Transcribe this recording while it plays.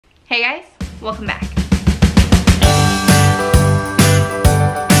Hey guys, welcome back.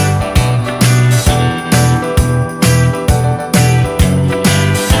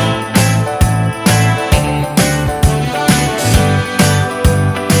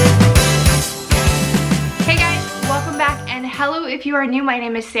 Hello, if you are new, my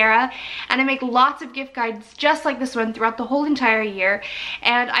name is Sarah, and I make lots of gift guides just like this one throughout the whole entire year,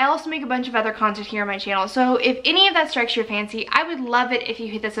 and I also make a bunch of other content here on my channel. So if any of that strikes your fancy, I would love it if you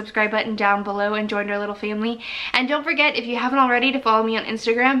hit the subscribe button down below and join our little family. And don't forget, if you haven't already, to follow me on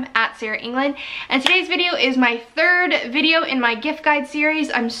Instagram at Sarah England. And today's video is my third video in my gift guide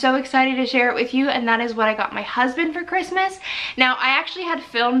series. I'm so excited to share it with you, and that is what I got my husband for Christmas. Now, I actually had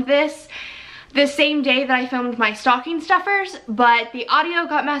filmed this the same day that I filmed my stocking stuffers, but the audio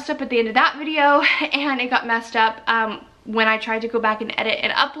got messed up at the end of that video, and it got messed up when I tried to go back and edit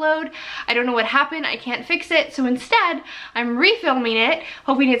and upload. I don't know what happened, I can't fix it, so instead I'm refilming it,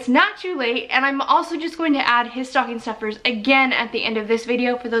 hoping it's not too late, and I'm also just going to add his stocking stuffers again at the end of this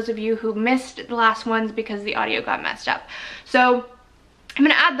video for those of you who missed the last ones because the audio got messed up. So I'm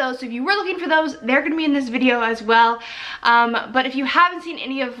gonna add those, so if you were looking for those, they're gonna be in this video as well. But if you haven't seen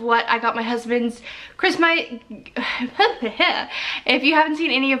any of what I got my husband's Christmas, if you haven't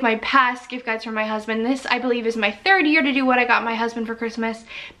seen any of my past gift guides from my husband, this I believe is my third year to do what I got my husband for Christmas,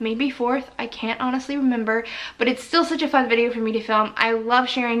 maybe fourth, I can't honestly remember, but it's still such a fun video for me to film. I love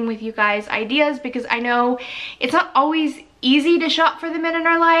sharing with you guys ideas because I know it's not always easy to shop for the men in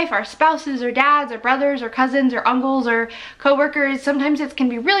our life, our spouses or dads or brothers or cousins or uncles or co-workers. Sometimes it can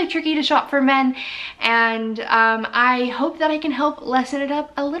be really tricky to shop for men, and I hope that I can help lessen it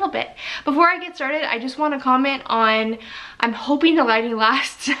up a little bit. Before I get started, I just want to comment on, I'm hoping the lighting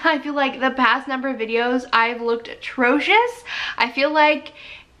lasts. I feel like the past number of videos I've looked atrocious. I feel like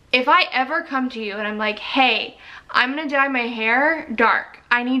if I ever come to you and I'm like, hey, I'm gonna dye my hair dark,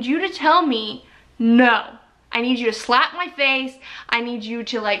 I need you to tell me no. I need you to slap my face. I need you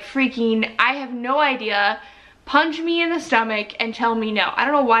to like freaking, I have no idea, punch me in the stomach and tell me no. I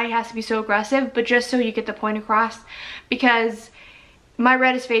don't know why it has to be so aggressive, but just so you get the point across, because my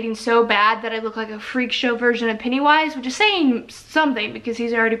red is fading so bad that I look like a freak show version of Pennywise, which is saying something because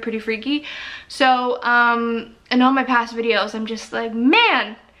he's already pretty freaky. So, in all my past videos, I'm just like,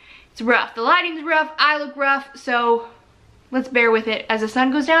 man, it's rough. The lighting's rough, I look rough, so let's bear with it as the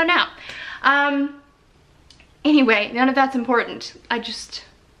sun goes down now. Anyway, none of that's important. I'm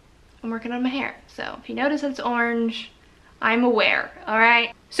working on my hair. So if you notice it's orange, I'm aware, all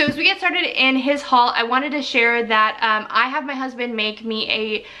right? So as we get started in his haul, I wanted to share that I have my husband make me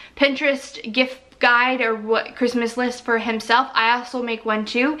a Pinterest gift guide or what Christmas list for himself. I also make one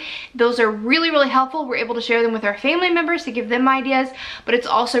too. Those are really, really helpful. We're able to share them with our family members to give them ideas, but it's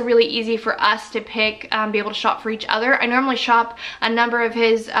also really easy for us to pick, be able to shop for each other. I normally shop a number of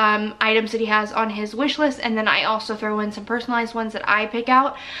his items that he has on his wish list, and then I also throw in some personalized ones that I pick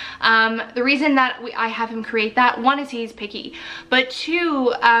out. The reason that I have him create that, one is he's picky, but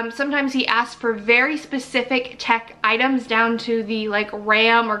two, sometimes he asks for very specific tech items down to the like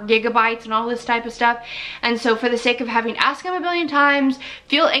RAM or gigabytes and all this type of stuff, and so for the sake of having asked him a billion times,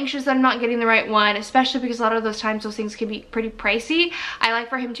 feel anxious that I'm not getting the right one, especially because a lot of those times those things can be pretty pricey, I like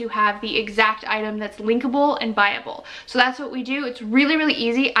for him to have the exact item that's linkable and buyable. So that's what we do. It's really, really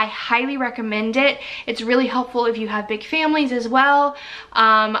easy. I highly recommend it. It's really helpful if you have big families as well.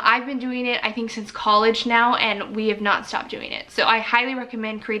 I've been doing it I think since college now, and we have not stopped doing it. So I highly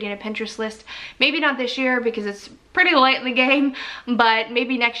recommend creating a Pinterest list. Maybe not this year because it's pretty late in the game, but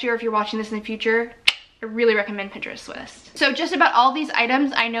maybe next year if you're watching this in the future. I really recommend Pinterest list. So just about all these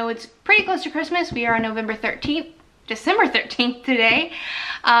items, I know it's pretty close to Christmas. We are on November 13th, December 13th today.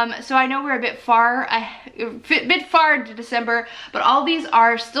 So I know we're a bit far into December, but all these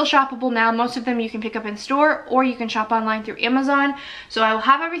are still shoppable now. Most of them you can pick up in store or you can shop online through Amazon. So I will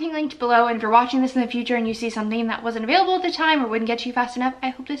have everything linked below, and if you're watching this in the future and you see something that wasn't available at the time or wouldn't get you fast enough, I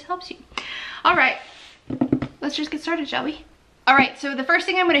hope this helps you. All right, let's just get started, shall we? All right, so the first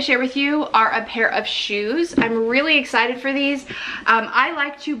thing I'm going to share with you are a pair of shoes. I'm really excited for these. I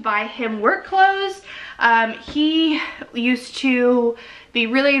like to buy him work clothes. He used to be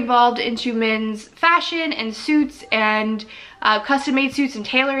really involved into men's fashion and suits and custom-made suits and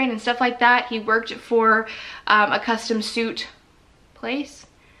tailoring and stuff like that. He worked for a custom suit place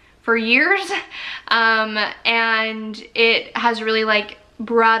for years, and it has really like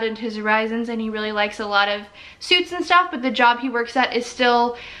broadened his horizons and he really likes a lot of suits and stuff, but the job he works at is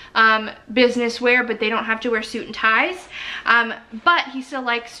still business wear, but they don't have to wear suit and ties. But he still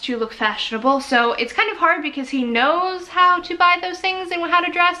likes to look fashionable, so it's kind of hard because he knows how to buy those things and how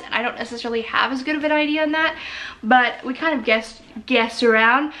to dress, and I don't necessarily have as good of an idea on that, but we kind of guess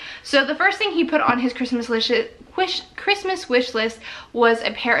around. So the first thing he put on his Christmas wish list was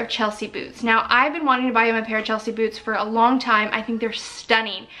a pair of Chelsea boots. Now, I've been wanting to buy him a pair of Chelsea boots for a long time. I think they're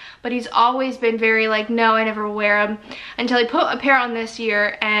stunning, but he's always been very like, no, I never wear them, until he put a pair on this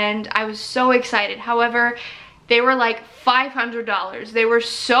year, and I was so excited. However, they were like $500. They were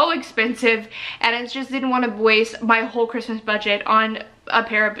so expensive, and I just didn't want to waste my whole Christmas budget on a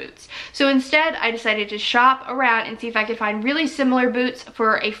pair of boots. So instead, I decided to shop around and see if I could find really similar boots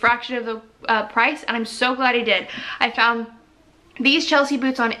for a fraction of the price, and I'm so glad I did. I found these Chelsea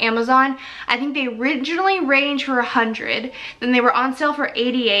boots on Amazon. I think they originally ranged for $100, then they were on sale for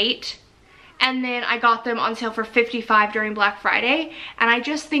 $88, and then I got them on sale for $55 during Black Friday, and I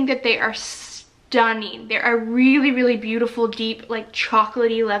just think that they are stunning. They're a really, really beautiful, deep, like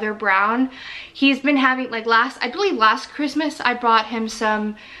chocolatey leather brown. He's been having, like I believe last Christmas, I brought him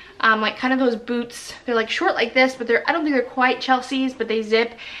some like kind of those boots. They're like short like this, but I don't think they're quite Chelsea's, but they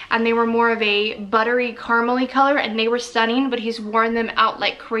zip, and they were more of a buttery caramely color, and they were stunning, but he's worn them out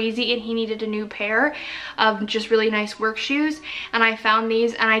like crazy, and he needed a new pair of just really nice work shoes, and I found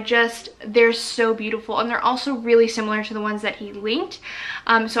these, and they're so beautiful, and they're also really similar to the ones that he linked,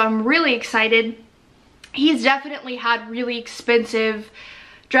 so I'm really excited. He's definitely had really expensive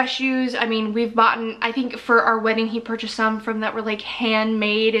dress shoes. I mean, we've bought, I think for our wedding, he purchased some from that were like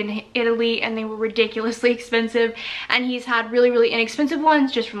handmade in Italy, and they were ridiculously expensive. And he's had really, really inexpensive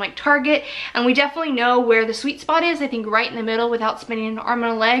ones just from like Target. And we definitely know where the sweet spot is, I think right in the middle, without spending an arm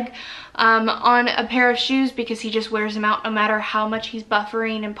and a leg on a pair of shoes, because he just wears them out no matter how much he's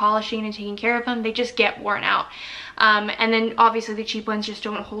buffering and polishing and taking care of them. They just get worn out. And then obviously the cheap ones just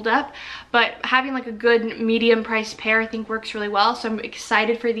don't hold up, but having like a good medium priced pair I think works really well. So I'm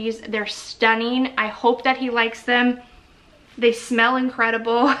excited for these. They're stunning. I hope that he likes them. They smell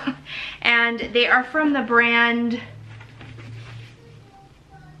incredible and they are from the brand,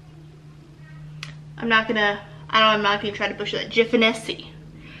 I'm not gonna try to butcher that, Giovanisci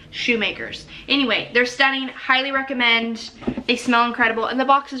Shoemakers. Anyway, they're stunning, highly recommend. They smell incredible, and the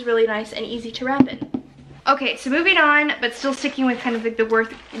box is really nice and easy to wrap in. Okay, so moving on, but still sticking with kind of like the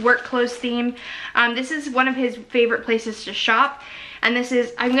work clothes theme. This is one of his favorite places to shop, and this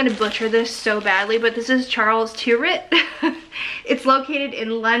is, I'm gonna butcher this so badly, but this is Charles Tyrwhitt. It's located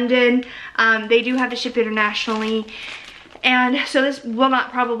in London. They do have to ship internationally, and so this will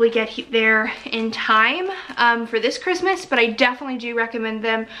not probably get there in time for this Christmas, but I definitely do recommend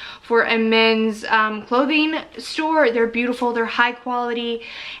them for a men's clothing store. They're beautiful, they're high quality,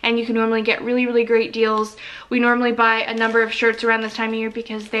 and you can normally get really, really great deals. We normally buy a number of shirts around this time of year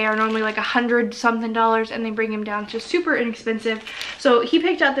because they are normally like $100 something, and they bring them down to super inexpensive. So he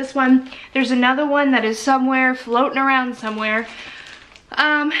picked out this one. There's another one that is somewhere floating around somewhere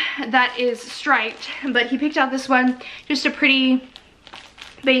that is striped, but he picked out this one, just a pretty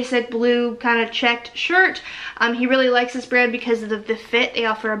basic blue kind of checked shirt. He really likes this brand because of the fit. They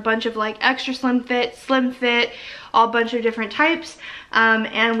offer a bunch of like extra slim fit, all bunch of different types,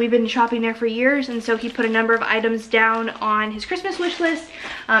 and we've been shopping there for years, and so he put a number of items down on his Christmas wish list,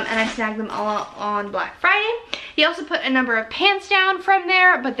 and I snagged them all on Black Friday. He also put a number of pants down from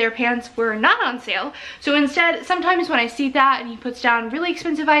there, but their pants were not on sale. So instead, sometimes when I see that and he puts down really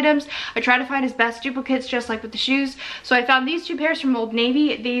expensive items, I try to find his best duplicates, just like with the shoes. So I found these two pairs from Old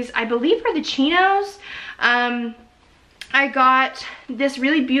Navy. These, I believe, are the chinos. I got this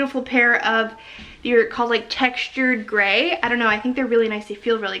really beautiful pair of, they're called like textured gray. I don't know, I think they're really nice. They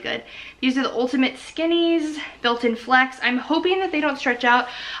feel really good. These are the Ultimate Skinnies, built-in flex. I'm hoping that they don't stretch out.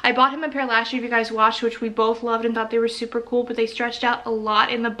 I bought him a pair last year, if you guys watched, which we both loved and thought they were super cool, but they stretched out a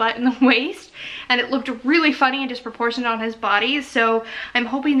lot in the butt and the waist, and it looked really funny and disproportionate on his body. So I'm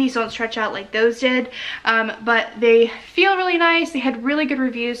hoping these don't stretch out like those did, but they feel really nice. They had really good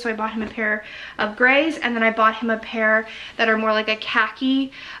reviews, so I bought him a pair of grays, and then I bought him a pair that are more like a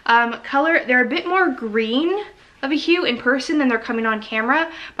khaki color. They're a bit more green of a hue in person than they're coming on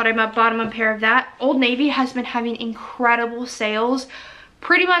camera, but I bought him a pair of that. Old Navy has been having incredible sales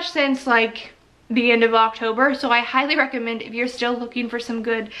pretty much since like the end of October, so I highly recommend, if you're still looking for some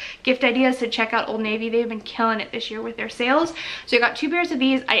good gift ideas, to check out Old Navy. They've been killing it this year with their sales. So I got two pairs of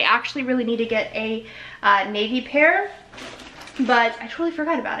these. I actually really need to get a navy pair, but I totally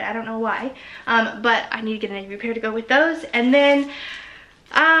forgot about it. I don't know why, but I need to get a navy pair to go with those. And then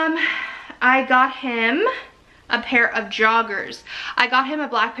I got him a pair of joggers. I got him a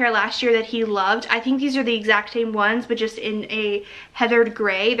black pair last year that he loved. I think these are the exact same ones, but just in a heathered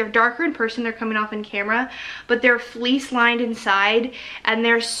gray. They're darker in person, they're coming off in camera, but they're fleece lined inside, and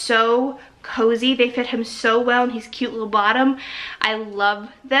they're so cozy. They fit him so well in his cute little bottom. I love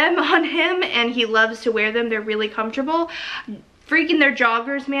them on him, and he loves to wear them. They're really comfortable. Freaking their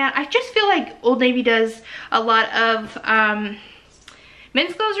joggers, man. I just feel like Old Navy does a lot of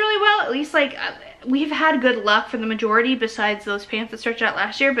men's clothes really well. At least like we've had good luck for the majority, besides those pants that stretched out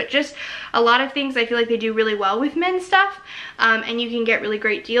last year, but just a lot of things I feel like they do really well with men's stuff, and you can get really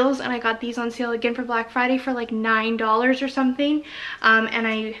great deals. And I got these on sale again for Black Friday for like $9 or something, and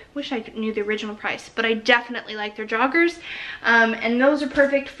I wish I knew the original price, but I definitely like their joggers, and those are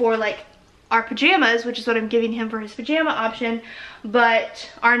perfect for like our pajamas, which is what I'm giving him for his pajama option, but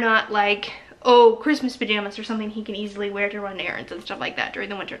are not like, oh, Christmas pajamas or something he can easily wear to run errands and stuff like that during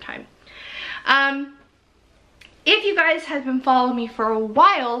the winter time. If you guys have been following me for a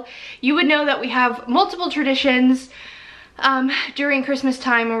while, you would know that we have multiple traditions during Christmas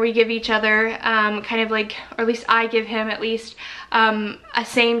time where we give each other kind of like, or at least I give him at least a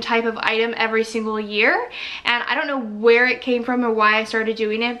same type of item every single year. And I don't know where it came from or why I started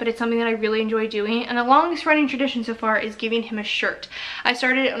doing it, but it's something that I really enjoy doing. And the longest running tradition so far is giving him a shirt. I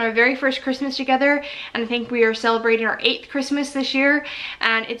started it on our very first Christmas together, and I think we are celebrating our 8th Christmas this year,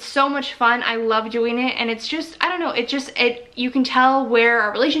 and it's so much fun. I love doing it, and it's just, I don't know, you can tell where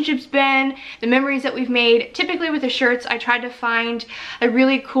our relationship's been, the memories that we've made. Typically with the shirts, I tried to find a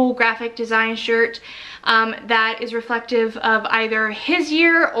really cool graphic design shirt that is reflective of either his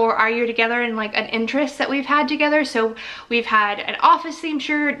year or our year together, and like an interest that we've had together. So we've had an Office themed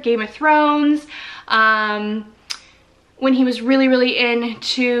shirt, Game of Thrones, when he was really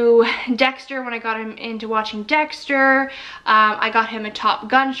into Dexter, when I got him into watching Dexter. I got him a Top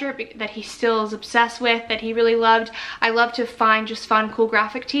Gun shirt that he still is obsessed with, that he really loved. I love to find just fun, cool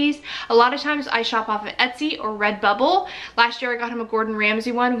graphic tees. A lot of times I shop off of Etsy or Redbubble. Last year I got him a Gordon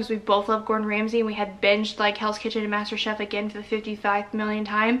Ramsay one because we both love Gordon Ramsay, and we had binged like Hell's Kitchen and MasterChef again for the 55th millionth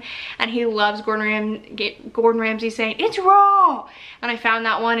time, and he loves Gordon Ramsay saying, "It's raw!" And I found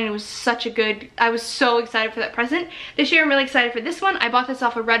that one, and it was such a good, I was so excited for that present. This year I'm really excited for this one. I bought this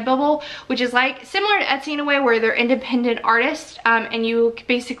off of Redbubble, which is like similar to Etsy in a way, where they're independent artists, and you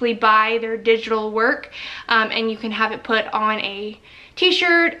basically buy their digital work, and you can have it put on a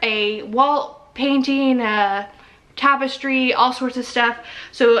t-shirt, a wall painting, a tapestry, all sorts of stuff.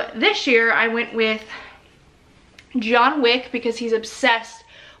 So this year I went with John Wick because he's obsessed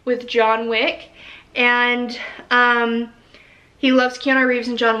with John Wick, and he loves Keanu Reeves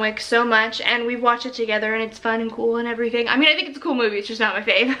and John Wick so much, and we've watched it together, and it's fun and cool and everything. I mean, I think it's a cool movie, it's just not my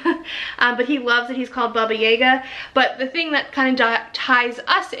fave. But he loves it. He's called Baba Yaga. But the thing that kind of ties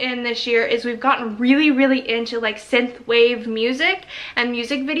us in this year is we've gotten really into like synthwave music and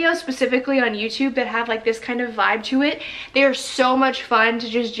music videos, specifically on YouTube, that have like this kind of vibe to it. They are so much fun to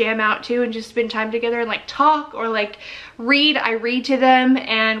just jam out to and just spend time together and like talk or like read. I read to them,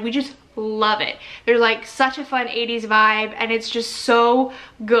 and we just love it. There's like such a fun 80s vibe, and it's just so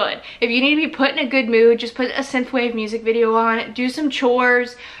good. If you need to be put in a good mood, just put a synthwave music video on, do some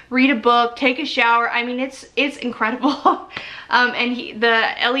chores, read a book, take a shower. I mean, it's incredible. And the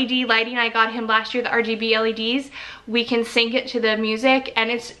LED lighting I got him last year, the RGB LEDs, we can sync it to the music,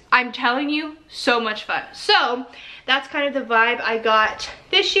 and it's, I'm telling you, so much fun. So that's kind of the vibe I got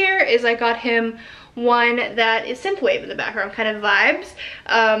this year. Is I got him one that is synthwave in the background kind of vibes,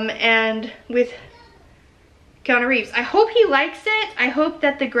 and with Keanu Reeves. I hope he likes it. I hope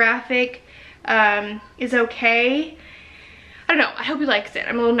that the graphic is okay. I don't know, I hope he likes it.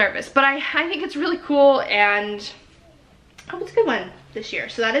 I'm a little nervous, but I think it's really cool, and I hope it's a good one this year.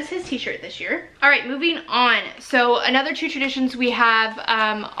 So that is his t-shirt this year. All right, moving on. So another two traditions we have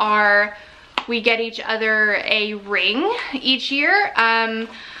are we get each other a ring each year.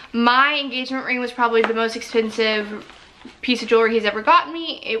 My engagement ring was probably the most expensive piece of jewelry he's ever gotten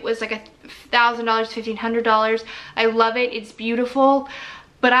me. It was like $1,000, $1,500. I love it, it's beautiful,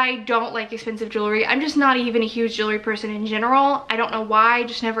 but I don't like expensive jewelry. I'm just not even a huge jewelry person in general. I don't know why, I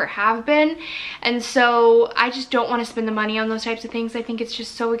just never have been. And so I just don't want to spend the money on those types of things. I think it's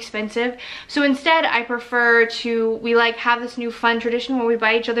just so expensive. So instead I prefer to, we like have this new fun tradition where we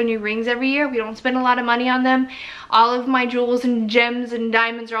buy each other new rings every year. We don't spend a lot of money on them. All of my jewels and gems and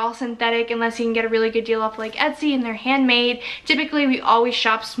diamonds are all synthetic, unless you can get a really good deal off like Etsy, and they're handmade. Typically we always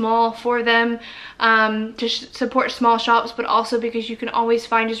shop small for them, to support small shops, but also because you can always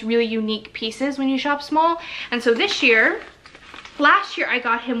find just really unique pieces when you shop small. And so this year, last year I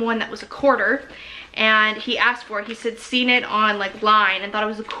got him one that was a quarter, and he asked for it. He said seen it on like Line and thought it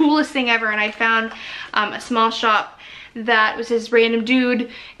was the coolest thing ever, and I found a small shop that was this random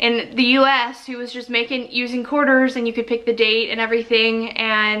dude in the US who was just using quarters, and you could pick the date and everything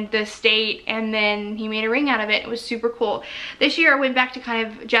and the state, and then he made a ring out of it. It was super cool. This year I went back to kind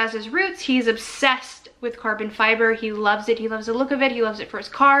of Jazz's roots. He's obsessed with carbon fiber. He loves it. He loves the look of it. He loves it for his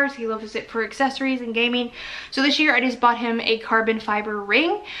cars. He loves it for accessories and gaming. So this year I just bought him a carbon fiber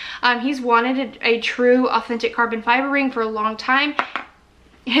ring. He's wanted a true authentic carbon fiber ring for a long time.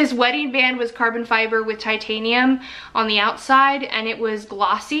 His wedding band was carbon fiber with titanium on the outside, and it was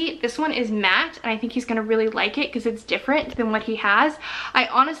glossy. This one is matte, and I think he's gonna really like it because it's different than what he has. I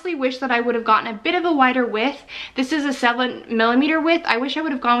honestly wish that I would have gotten a bit of a wider width. This is a 7mm width. I wish I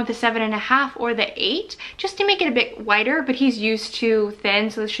would have gone with the 7.5 or the 8 just to make it a bit wider, but he's used to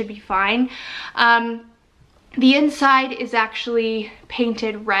thin, so this should be fine. The inside is actually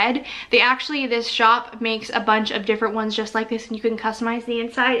painted red. This shop makes a bunch of different ones just like this, and you can customize the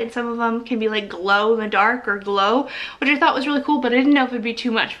inside, and some of them can be like glow in the dark or glow, which I thought was really cool, but I didn't know if it would be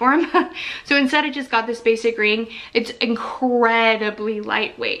too much for him. So instead I just got this basic ring. It's incredibly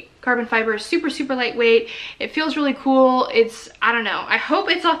lightweight. Carbon fiber is super, super lightweight. It feels really cool. I don't know. I hope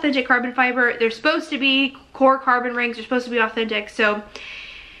it's authentic carbon fiber. They're supposed to be core carbon rings. They're supposed to be authentic, so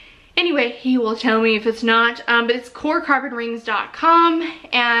anyway, he will tell me if it's not, but it's corecarbonrings.com,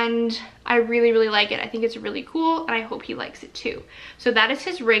 and I really, really like it. I think it's really cool, and I hope he likes it too. So that is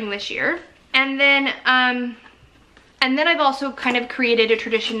his ring this year. And then I've also kind of created a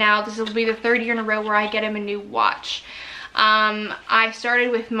tradition now. This will be the 3rd year in a row where I get him a new watch. I started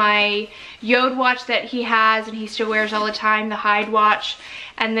with my Yode watch that he has and he still wears all the time, the Hyde watch.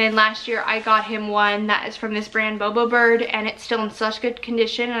 And then last year I got him one that is from this brand Bobo Bird, and it's still in such good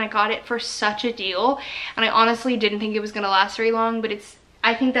condition, and I got it for such a deal. And I honestly didn't think it was gonna last very long, but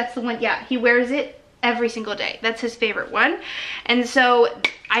I think that's the one. Yeah, he wears it every single day. That's his favorite one. And so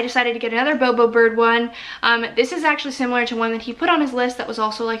I decided to get another Bobo Bird one. This is actually similar to one that he put on his list that was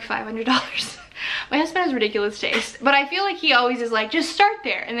also like $500. My husband has ridiculous taste, but I feel like he always is like, just start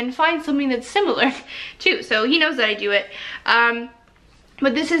there and then find something that's similar too. So he knows that I do it.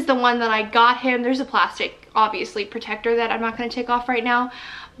 But this is the one that I got him. There's a plastic, obviously, protector that I'm not going to take off right now,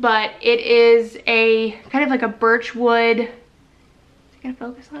 but it is a kind of like a birch wood. Is it going to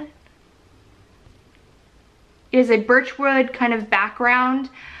focus on it? It is a birch wood kind of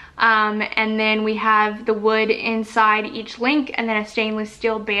background. And then we have the wood inside each link, and then a stainless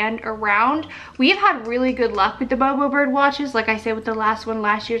steel band around. We have had really good luck with the Bobo Bird watches. Like I said, with the last one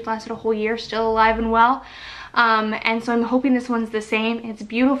last year's lasted a whole year, still alive and well. And so I'm hoping this one's the same. It's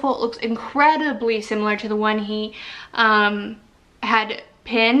beautiful. It looks incredibly similar to the one he had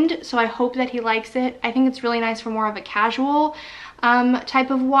pinned, so I hope that he likes it. I think it's really nice for more of a casual type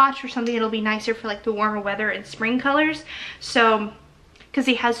of watch, or something that'll be nicer for like the warmer weather and spring colors. So because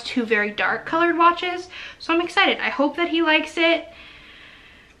he has 2 very dark colored watches, so I'm excited. I hope that he likes it,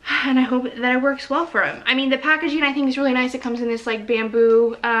 and I hope that it works well for him. I mean, the packaging I think is really nice. It comes in this like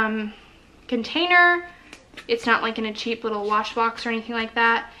bamboo container. It's not like in a cheap little wash box or anything like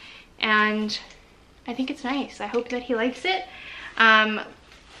that, and I think it's nice. I hope that he likes it.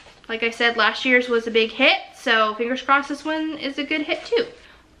 Like I said, last year's was a big hit, so fingers crossed this one is a good hit too.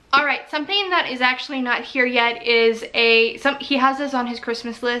 All right, something that is actually not here yet is he has this on his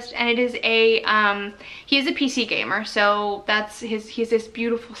Christmas list, and it is he is a PC gamer, so that's he has this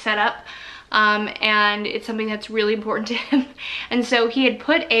beautiful setup, and it's something that's really important to him. And so he had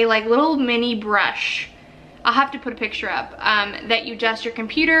put a like little mini brush, I'll have to put a picture up, that you dust your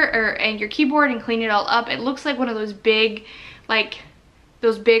computer and your keyboard and clean it all up. It looks like one of those big, like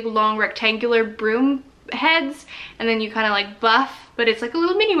those big long rectangular broom heads, and then you kind of like buff, but it's like a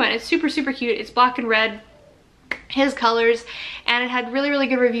little mini one. It's super, super cute. It's black and red, his colors, and it had really, really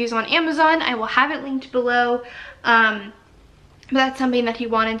good reviews on Amazon. I will have it linked below. But that's something that he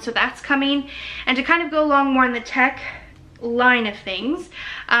wanted, so that's coming. And to kind of go along more in the tech line of things,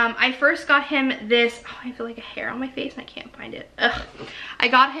 I first got him this, oh, I feel like a hair on my face and I can't find it. Ugh. I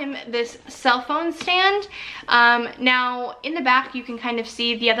got him this cell phone stand. Now in the back you can kind of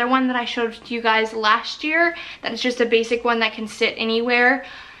see the other one that I showed to you guys last year. That is just a basic one that can sit anywhere.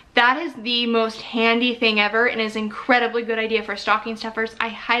 That is the most handy thing ever, and is an incredibly good idea for stocking stuffers. I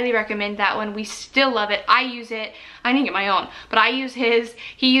highly recommend that one. We still love it. I use it. I didn't get my own, but I use his.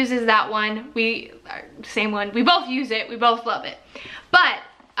 He uses that one. Same one. We both use it. We both love it. But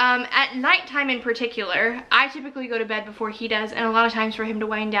at nighttime in particular, I typically go to bed before he does, and a lot of times for him to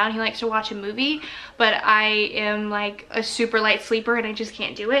wind down, he likes to watch a movie, but I am like a super light sleeper and I just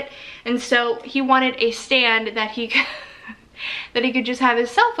can't do it. And so he wanted a stand that he could that he could just have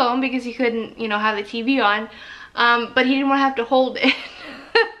his cell phone because he couldn't, you know, have the TV on. But he didn't want to have to hold it.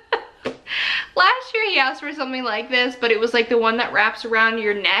 Last year he asked for something like this, but it was like the one that wraps around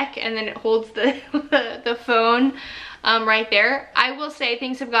your neck and then it holds the, the phone right there. I will say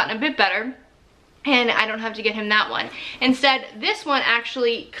things have gotten a bit better and I don't have to get him that one. Instead, this one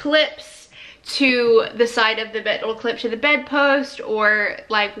actually clips to the side of the bed. It'll clip to the bedpost or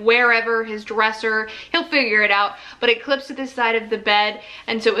like wherever, his dresser, he'll figure it out, but it clips to the side of the bed,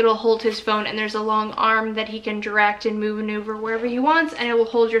 and so it'll hold his phone, and there's a long arm that he can direct and move maneuver wherever he wants, and it will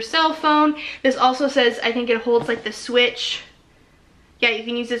hold your cell phone. This also says, I think it holds like the Switch. Yeah, you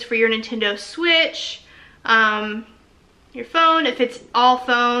can use this for your Nintendo Switch, your phone. It fits all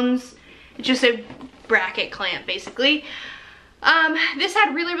phones. It's just a bracket clamp basically. This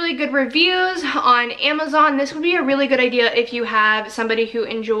had really good reviews on Amazon. This would be a really good idea if you have somebody who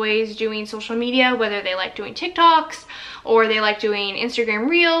enjoys doing social media, whether they like doing TikToks or they like doing Instagram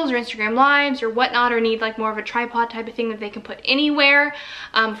Reels or Instagram Lives or whatnot, or need like more of a tripod type of thing that they can put anywhere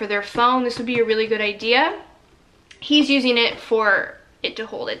for their phone. This would be a really good idea. He's using it for it to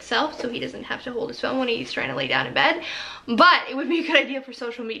hold itself, so he doesn't have to hold his phone when he's trying to lay down in bed, but it would be a good idea for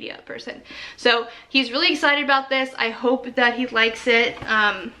social media person. So he's really excited about this. I hope that he likes it.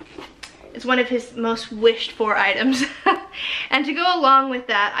 It's one of his most wished for items. And to go along with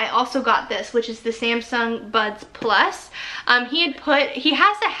that, I also got this, which is the Samsung Buds Plus. He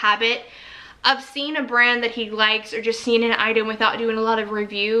has a habit of seeing a brand that he likes or just seeing an item without doing a lot of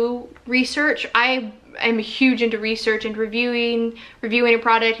review research. I'm huge into research and reviewing a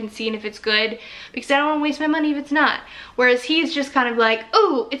product and seeing if it's good, because I don't want to waste my money if it's not. Whereas he's just kind of like,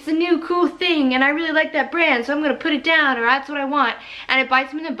 oh, it's a new cool thing and I really like that brand, so I'm gonna put it down, or that's what I want. And it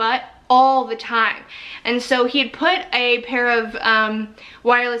bites him in the butt all the time. And so he had put a pair of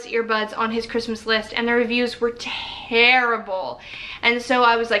wireless earbuds on his Christmas list, and the reviews were terrible. And so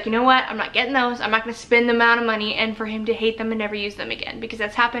I was like, you know what, I'm not getting those. I'm not gonna spend the amount of money and for him to hate them and never use them again, because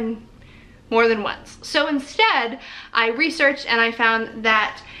that's happened more than once. So instead, I researched and I found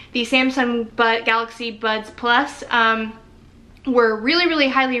that the Samsung Galaxy Buds Plus were really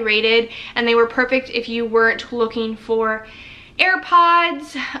highly rated, and they were perfect if you weren't looking for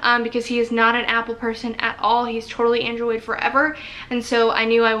AirPods, because he is not an Apple person at all. He's totally Android forever, and so I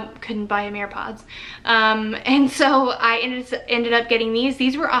knew I couldn't buy him AirPods. And so I ended up getting these.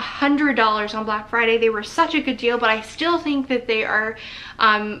 These were $100 on Black Friday. They were such a good deal, but I still think that they are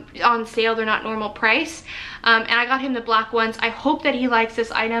on sale. They're not normal price. And I got him the black ones. I hope that he likes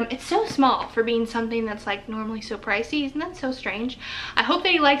this item. It's so small for being something that's like normally so pricey. Isn't that so strange? I hope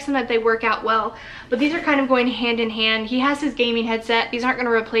that he likes them, that they work out well. But these are kind of going hand in hand. He has his gaming headset. These aren't going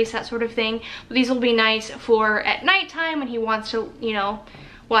to replace that sort of thing. But these will be nice for at nighttime when he wants to, you know,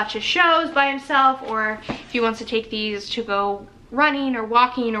 watch his shows by himself, or if he wants to take these to go running or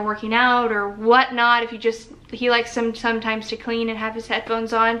walking or working out or whatnot. If he likes them sometimes to clean and have his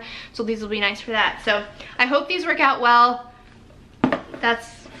headphones on, so these will be nice for that. So I hope these work out well.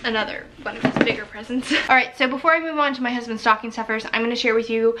 That's another one of his bigger presents. All right, so before I move on to my husband's stocking stuffers, I'm gonna share with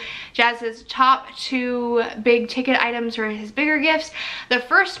you Jazz's top 2 big ticket items for his bigger gifts. The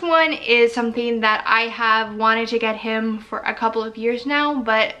first one is something that I have wanted to get him for a couple of years now,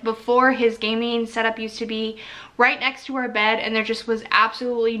 but before, his gaming setup used to be right next to our bed and there just was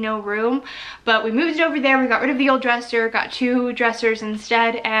absolutely no room. But we moved it over there, we got rid of the old dresser, got 2 dressers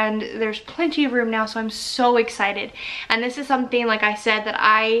instead, and there's plenty of room now, so I'm so excited. And this is something, like I said, that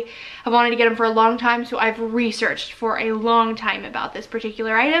I have wanted to get him for a long time, so I've researched for a long time about this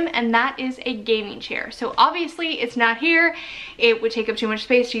particular item, and that is a gaming chair. So obviously it's not here, it would take up too much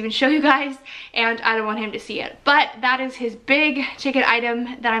space to even show you guys, and I don't want him to see it. But that is his big ticket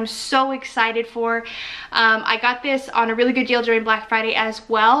item that I'm so excited for. I got this on a really good deal during Black Friday as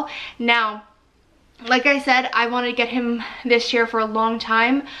well. Now, like I said, I wanted to get him this chair for a long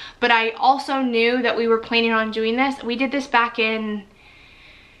time, but I also knew that we were planning on doing this. We did this back in,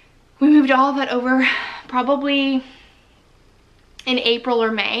 we moved all of that over probably in April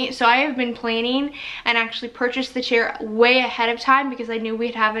or May. So I have been planning and actually purchased the chair way ahead of time because I knew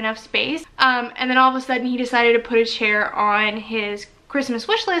we'd have enough space. And then all of a sudden he decided to put a chair on his Christmas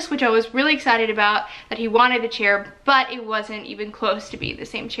wish list, which I was really excited about, that he wanted the chair, but it wasn't even close to be the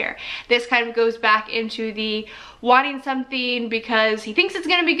same chair. This kind of goes back into the wanting something because he thinks it's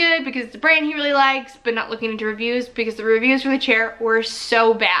gonna be good, because it's a brand he really likes, but not looking into reviews because the reviews for the chair were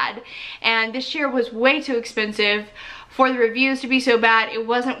so bad. And this chair was way too expensive for the reviews to be so bad. It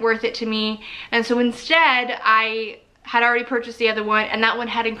wasn't worth it to me. And so instead, I had already purchased the other one, and that one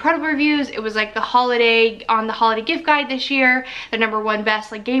had incredible reviews. It was like the holiday gift guide this year, the #1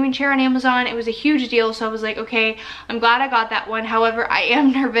 best like gaming chair on Amazon. It was a huge deal, so I was like, okay, I'm glad I got that one. However, I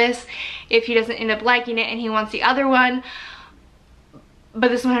am nervous if he doesn't end up liking it and he wants the other one. But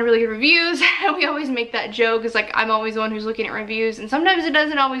this one had really good reviews, and we always make that joke because like I'm always the one who's looking at reviews, and sometimes it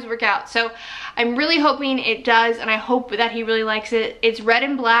doesn't always work out. So I'm really hoping it does, and I hope that he really likes it. It's red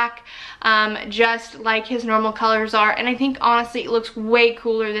and black, just like his normal colors are, and I think honestly it looks way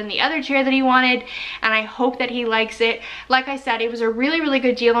cooler than the other chair that he wanted, and I hope that he likes it. Like I said, it was a really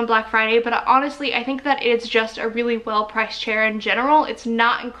good deal on Black Friday, but honestly I think that it's just a really well priced chair in general. It's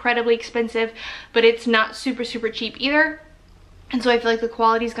not incredibly expensive, but it's not super cheap either. And so I feel like the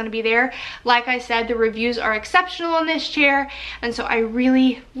quality is going to be there. Like I said, the reviews are exceptional on this chair, and so I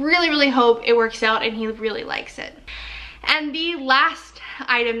really hope it works out and he really likes it. And the last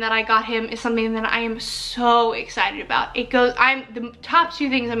item that I got him is something that I am so excited about. The top 2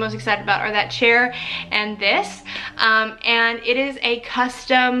 things I'm most excited about are that chair and this, and it is a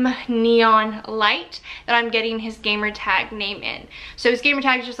custom neon light that I'm getting his gamer tag name in. So his gamer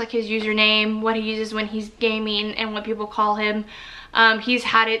tag is just like his username, what he uses when he's gaming, and what people call him. He's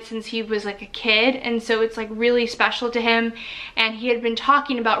had it since he was like a kid, and so it's like really special to him, and he had been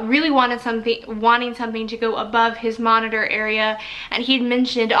talking about really wanting something to go above his monitor area, and he'd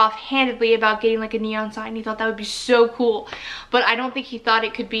mentioned offhandedly about getting like a neon sign. He thought that would be so cool, but I don't think he thought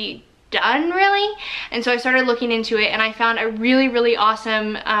it could be done really. And so I started looking into it, and I found a really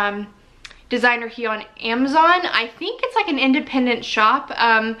awesome designer here on Amazon. I think it's like an independent shop,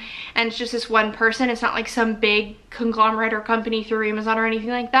 and it's just this one person. It's not like some big conglomerate or company through Amazon or anything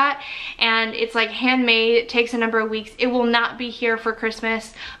like that, and it's like handmade. It takes a number of weeks. It will not be here for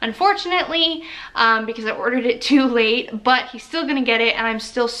Christmas, unfortunately, because I ordered it too late, but he's still gonna get it, and I'm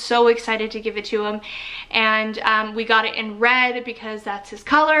still so excited to give it to him. And we got it in red because that's his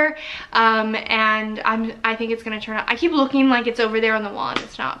color, and I think it's gonna turn out, I keep looking like it's over there on the wall, and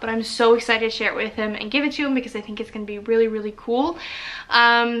it's not, but I'm so excited to share it with him and give it to him because I think it's gonna be really cool.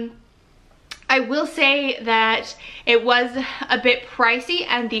 I will say that it was a bit pricey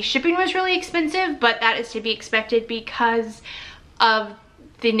and the shipping was really expensive, but that is to be expected because of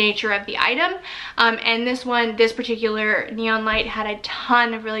the nature of the item. And this particular neon light had a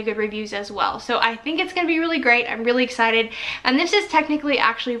ton of really good reviews as well. So I think it's gonna be really great. I'm really excited. And this is technically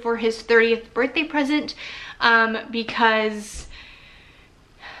actually for his 30th birthday present, because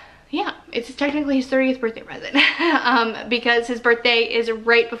yeah, it's technically his 30th birthday present because his birthday is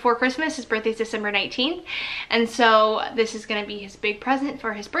right before Christmas. His birthday is December 19th. And so this is going to be his big present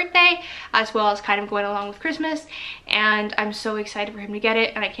for his birthday, as well as kind of going along with Christmas. And I'm so excited for him to get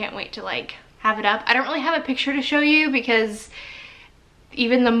it, and I can't wait to like have it up. I don't really have a picture to show you because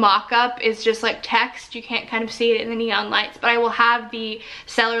even the mock-up is just like text. You can't kind of see it in the neon lights, but I will have the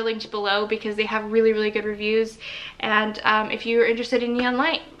seller linked below because they have really good reviews. And if you're interested in neon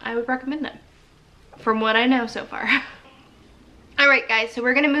light, I would recommend them from what I know so far. Alright guys, so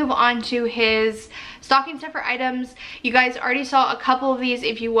we're going to move on to his stocking stuffer items. You guys already saw a couple of these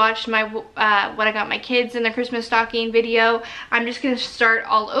if you watched my what I got my kids in the Christmas stocking video. I'm just going to start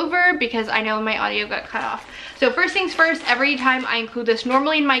all over because I know my audio got cut off. So first things first, every time I include this,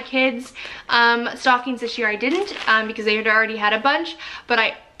 normally in my kids stockings, this year I didn't because they had already had a bunch, but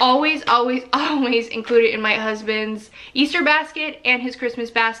I always include it in my husband's Easter basket and his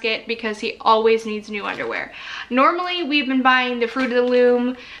Christmas basket because he always needs new underwear. Normally we've been buying the Fruit of the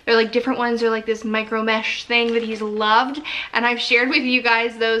Loom. They're like different ones. They're like this micro mesh thing that he's loved, and I've shared with you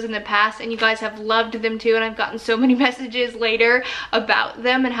guys those in the past, and you guys have loved them too, and I've gotten so many messages later about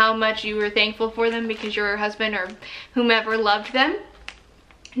them and how much you were thankful for them because your husband or whomever loved them.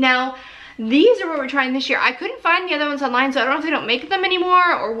 Now these are what we're trying this year. I couldn't find the other ones online, so I don't know if they don't make them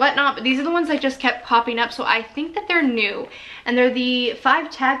anymore or whatnot, but these are the ones that just kept popping up, so I think that they're new. And they're the 5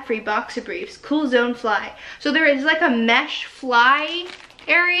 tag-free boxer briefs, Cool Zone Fly. So there is like a mesh fly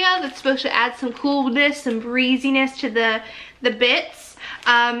area that's supposed to add some coolness, some breeziness to the bits.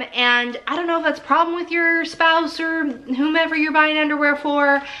 And I don't know if that's a problem with your spouse or whomever you're buying underwear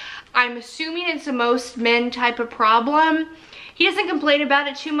for. I'm assuming it's a most men type of problem. He doesn't complain about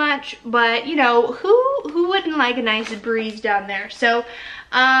it too much, but you know, who wouldn't like a nice breeze down there? So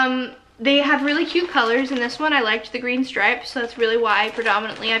they have really cute colors. In this one I liked the green stripes, so that's really why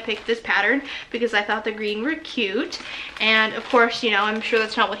predominantly I picked this pattern, because I thought the green were cute. And of course, you know, I'm sure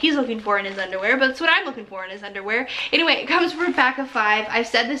that's not what he's looking for in his underwear, but that's what I'm looking for in his underwear. Anyway, it comes from a pack of 5. I've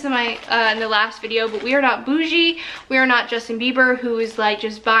said this in my in the last video, but we are not bougie. We are not Justin Bieber, who is like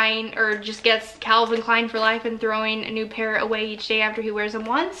just buying or just gets Calvin Klein for life and throwing a new pair away each day after he wears them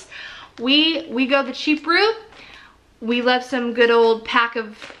once. We go the cheap route. we love some good old pack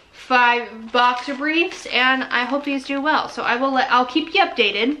of 5 boxer briefs, and I hope these do well. So I'll keep you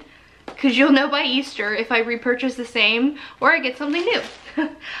updated, because you'll know by Easter if I repurchase the same or I get something new.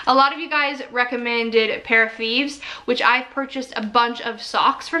 A lot of you guys recommended Pair of Thieves, which I've purchased a bunch of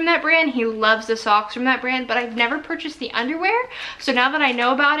socks from that brand. He loves the socks from that brand, but I've never purchased the underwear. So now that I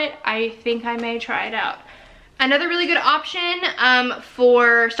know about it, I think I may try it out. Another really good option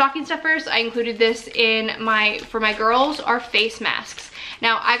for stocking stuffers, I included this in for my girls, are face masks.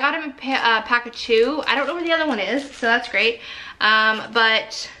 Now, I got him a pack of 2. I don't know where the other one is, so that's great.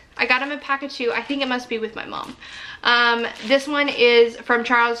 But I got him a pack of 2. I think it must be with my mom. This one is from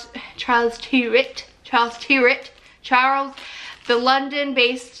Charles Tyrwhitt, the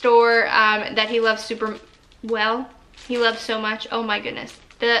London-based store that he loves super well. He loves so much. Oh my goodness.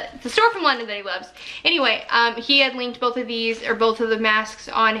 The store from London that he loves. Anyway, he had linked both of these, or both of the masks,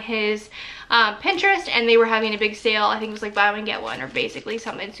 on his Pinterest, and they were having a big sale. I think it was like buy one get one, or basically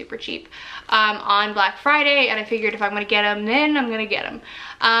something super cheap on Black Friday, and I figured if I'm gonna get them, then I'm gonna get them.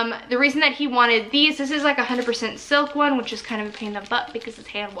 The reason that he wanted these, this is like 100% silk one, which is kind of a pain in the butt because it's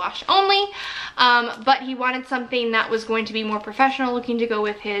hand wash only, but he wanted something that was going to be more professional looking to go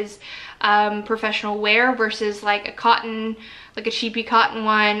with his professional wear versus like a cotton, like a cheapy cotton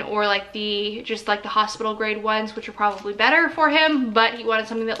one, or like just like the hospital grade ones, which are probably better for him, but he wanted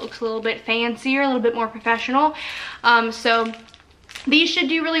something that looks a little bit fancier, a little bit more professional. So these should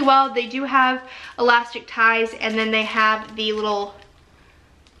do really well. They do have elastic ties, and then they have the little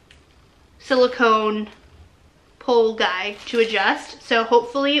silicone pole guy to adjust, so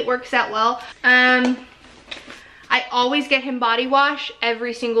hopefully it works out well. I always get him body wash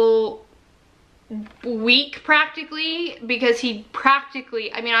every single week practically, because he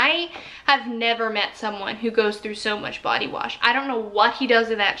practically, I mean, I have never met someone who goes through so much body wash. I don't know what he does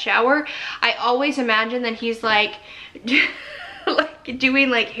in that shower. I always imagine that he's like like doing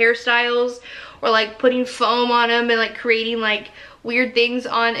like hairstyles, or like putting foam on him, and like creating like weird things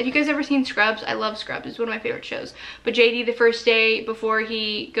on. Have you guys ever seen Scrubs? I love Scrubs. It's one of my favorite shows. But JD, the first day before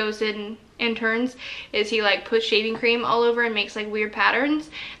he goes in interns, is he like puts shaving cream all over and makes like weird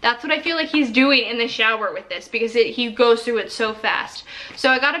patterns. That's what I feel like he's doing in the shower with this, because he goes through it so fast. So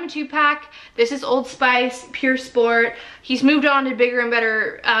I got him a 2-pack. This is Old Spice Pure Sport. He's moved on to bigger and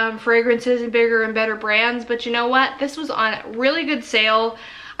better fragrances and bigger and better brands, but you know what? This was on really good sale.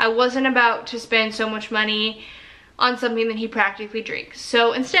 I wasn't about to spend so much money on something that he practically drinks.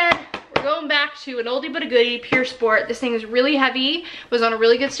 So instead, we're going back to an oldie but a goodie, Pure Sport. This thing is really heavy, was on a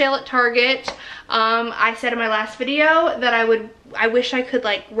really good sale at Target. I said in my last video that I wish I could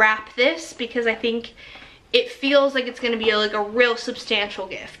like wrap this, because I think it feels like it's gonna be like a real substantial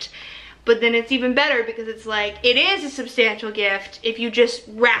gift. But then it's even better because it's like, it is a substantial gift if you just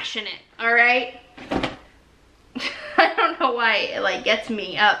ration it, all right? I don't know why it like gets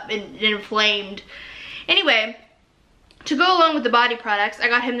me up and inflamed. Anyway, to go along with the body products, I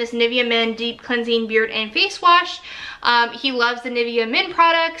got him this Nivea Men Deep Cleansing Beard and Face Wash. He loves the Nivea Men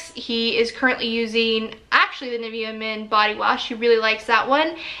products. He is currently using, actually, the Nivea Men Body Wash. He really likes that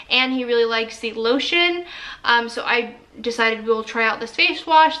one, and he really likes the lotion. So I decided we'll try out this face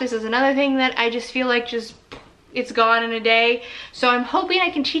wash. This is another thing that I just feel like it's gone in a day. So I'm hoping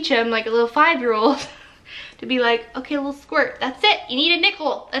I can teach him, like a little 5-year-old, to be like, okay, a little squirt. That's it. You need a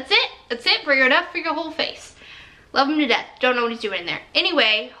nickel. That's it. That's it for enough for your whole face. Love him to death. Don't know what he's doing in there.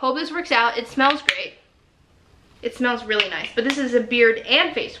 Anyway, hope this works out. It smells great. It smells really nice. But this is a beard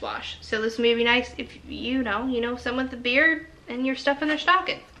and face wash. So this may be nice if you know someone with a beard and you're stuffing their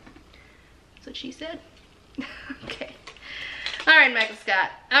stocking. That's what she said. Okay. All right, Michael Scott.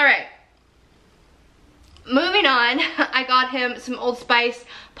 All right. Moving on, I got him some Old Spice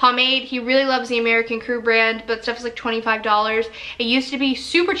pomade. He really loves the American Crew brand, but stuff is like $25. It used to be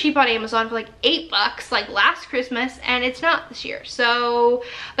super cheap on Amazon for like $8, like last Christmas, and it's not this year. So,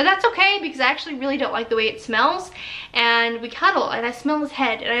 but that's okay, because I actually really don't like the way it smells. And we cuddle, and I smell his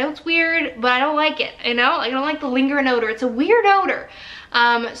head, and I know it's weird, but I don't like it, you know? I don't like the lingering odor. It's a weird odor.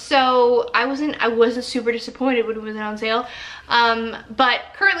 So I wasn't super disappointed when it was on sale. But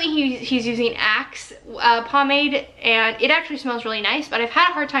currently he's using Axe pomade, and it actually smells really nice, but I've had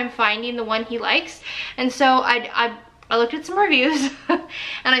a hard time finding the one he likes. And so I looked at some reviews and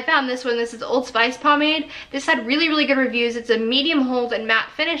I found this one. This is Old Spice pomade. This had really, really good reviews. It's a medium hold and matte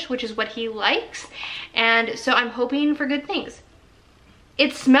finish, which is what he likes. And so I'm hoping for good things.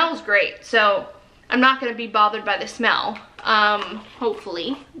 It smells great, so I'm not gonna be bothered by the smell,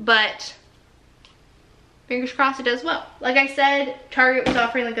 hopefully, but fingers crossed it does well. Like I said, Target was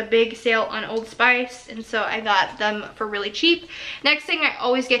offering like a big sale on Old Spice, and so I got them for really cheap. Next thing, I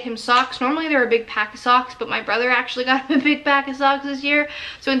always get him socks. Normally they're a big pack of socks, but my brother actually got him a big pack of socks this year.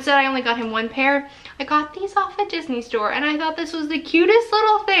 So instead I only got him one pair. I got these off at Disney Store, and I thought this was the cutest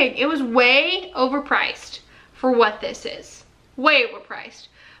little thing. It was way overpriced for what this is. Way overpriced.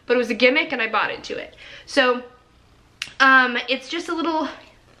 But it was a gimmick and I bought into it. So it's just a little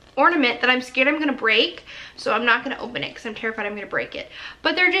ornament that I'm scared I'm gonna break, so I'm not gonna open it because I'm terrified I'm gonna break it.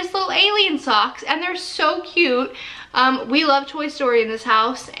 But they're just little alien socks and they're so cute. We love Toy Story in this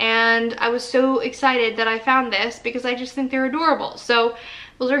house, and I was so excited that I found this because I just think they're adorable. So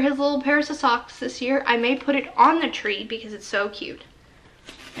those are his little pairs of socks this year. I may put it on the tree because it's so cute,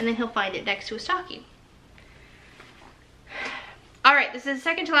 and then he'll find it next to a stocking. All right, this is the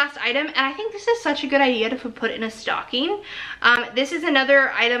second to last item, and I think this is such a good idea to put in a stocking. This is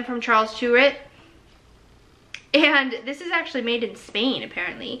another item from Charles Tyrwhitt, and this is actually made in Spain,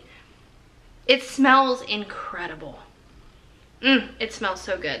 apparently. It smells incredible. It smells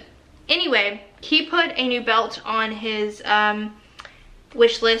so good. Anyway, he put a new belt on his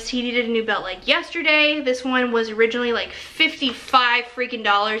wish list. He needed a new belt like yesterday. This one was originally like $55 freaking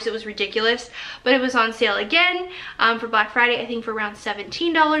dollars. It was ridiculous, but it was on sale again for Black Friday, I think for around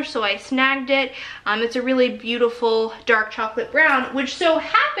 $17, so I snagged it. It's a really beautiful dark chocolate brown, which so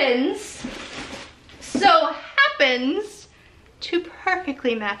happens to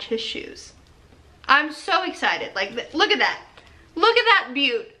perfectly match his shoes. I'm so excited. Like, look at that. Look at that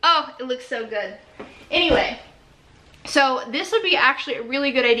beaut. Oh, it looks so good. Anyway, so this would be actually a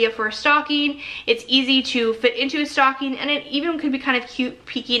really good idea for a stocking. It's easy to fit into a stocking, and it even could be kind of cute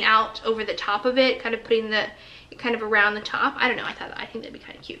peeking out over the top of it, kind of putting the kind of around the top. I don't know, I think that'd be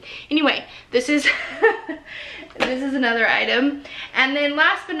kind of cute. Anyway, this is this is another item. And then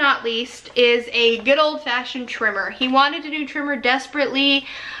last but not least is a good old-fashioned trimmer. He wanted a new trimmer desperately.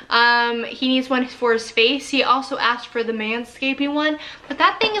 He needs one for his face. He also asked for the Manscaping one, but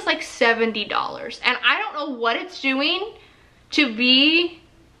that thing is like $70, and I don't know what it's doing to be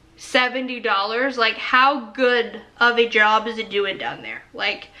 $70. Like, how good of a job is it doing down there?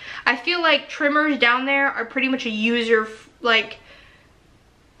 Like, I feel like trimmers down there are pretty much a user, like,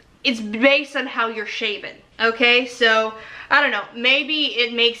 it's based on how you're shaving, okay? So I don't know, maybe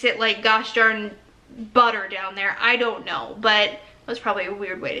it makes it like gosh darn butter down there, I don't know, but that's probably a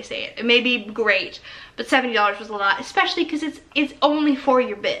weird way to say it. It may be great, but $70 was a lot, especially because it's only for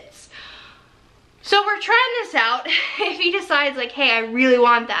your bits. So we're trying this out. If he decides like, hey, I really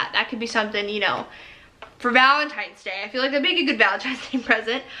want that, that could be something, you know, for Valentine's Day. I feel like that'd be a good Valentine's Day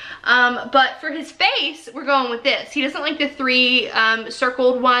present. But for his face, we're going with this. He doesn't like the 3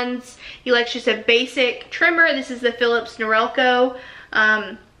 circled ones. He likes just a basic trimmer. This is the Philips Norelco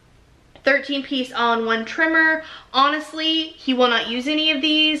 13-piece all-in-one trimmer. Honestly, he will not use any of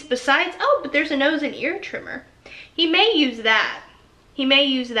these besides, oh, but there's a nose and ear trimmer. He may use that. He may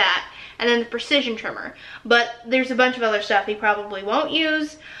use that. And then the precision trimmer. But there's a bunch of other stuff he probably won't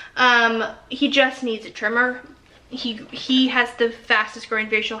use. He just needs a trimmer. He has the fastest growing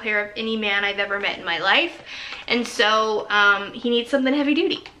facial hair of any man I've ever met in my life. And so he needs something heavy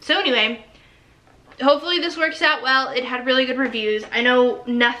duty. So anyway, hopefully this works out well. It had really good reviews. I know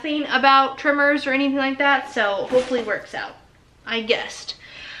nothing about trimmers or anything like that, so hopefully it works out. I guessed.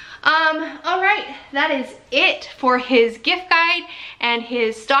 Alright, that is it for his gift guide and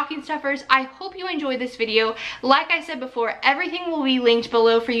his stocking stuffers. I hope you enjoyed this video. Like I said before, everything will be linked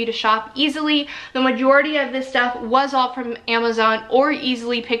below for you to shop easily. The majority of this stuff was all from Amazon or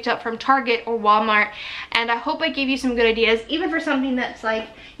easily picked up from Target or Walmart, and I hope I gave you some good ideas, even for something that's like,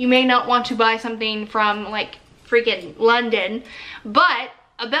 you may not want to buy something from like freaking London, but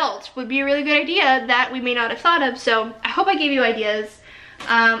a belt would be a really good idea that we may not have thought of. So I hope I gave you ideas.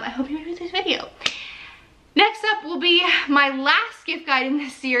 I hope you enjoyed this video. Next up will be my last gift guide in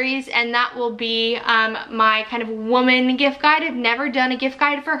this series, and that will be my kind of woman gift guide. I've never done a gift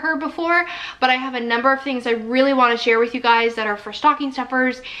guide for her before, but I have a number of things I really want to share with you guys that are for stocking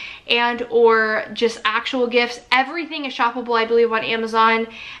stuffers and or just actual gifts. Everything is shoppable, I believe, on Amazon,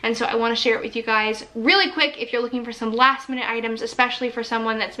 and so I want to share it with you guys really quick if you're looking for some last minute items, especially for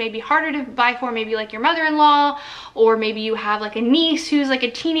someone that's maybe harder to buy for, maybe like your mother-in-law, or maybe you have like a niece who's like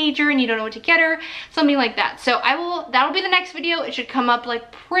a teenager and you don't know what to get her, something like that. that. So that'll be the next video. It should come up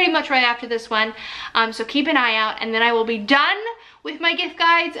like pretty much right after this one. So keep an eye out, and then I will be done with my gift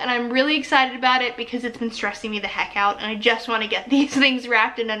guides, and I'm really excited about it because it's been stressing me the heck out, and I just want to get these things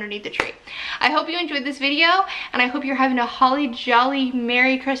wrapped and underneath the tree. I hope you enjoyed this video, and I hope you're having a holly jolly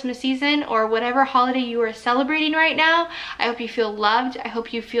Merry Christmas season, or whatever holiday you are celebrating right now. I hope you feel loved. I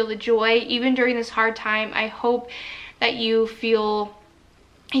hope you feel the joy even during this hard time. I hope that you feel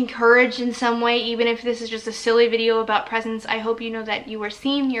encouraged in some way, even if this is just a silly video about presents. I hope you know that you are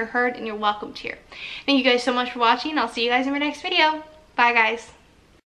seen, you're heard, and you're welcomed here. Thank you guys so much for watching. I'll see you guys in my next video. Bye guys.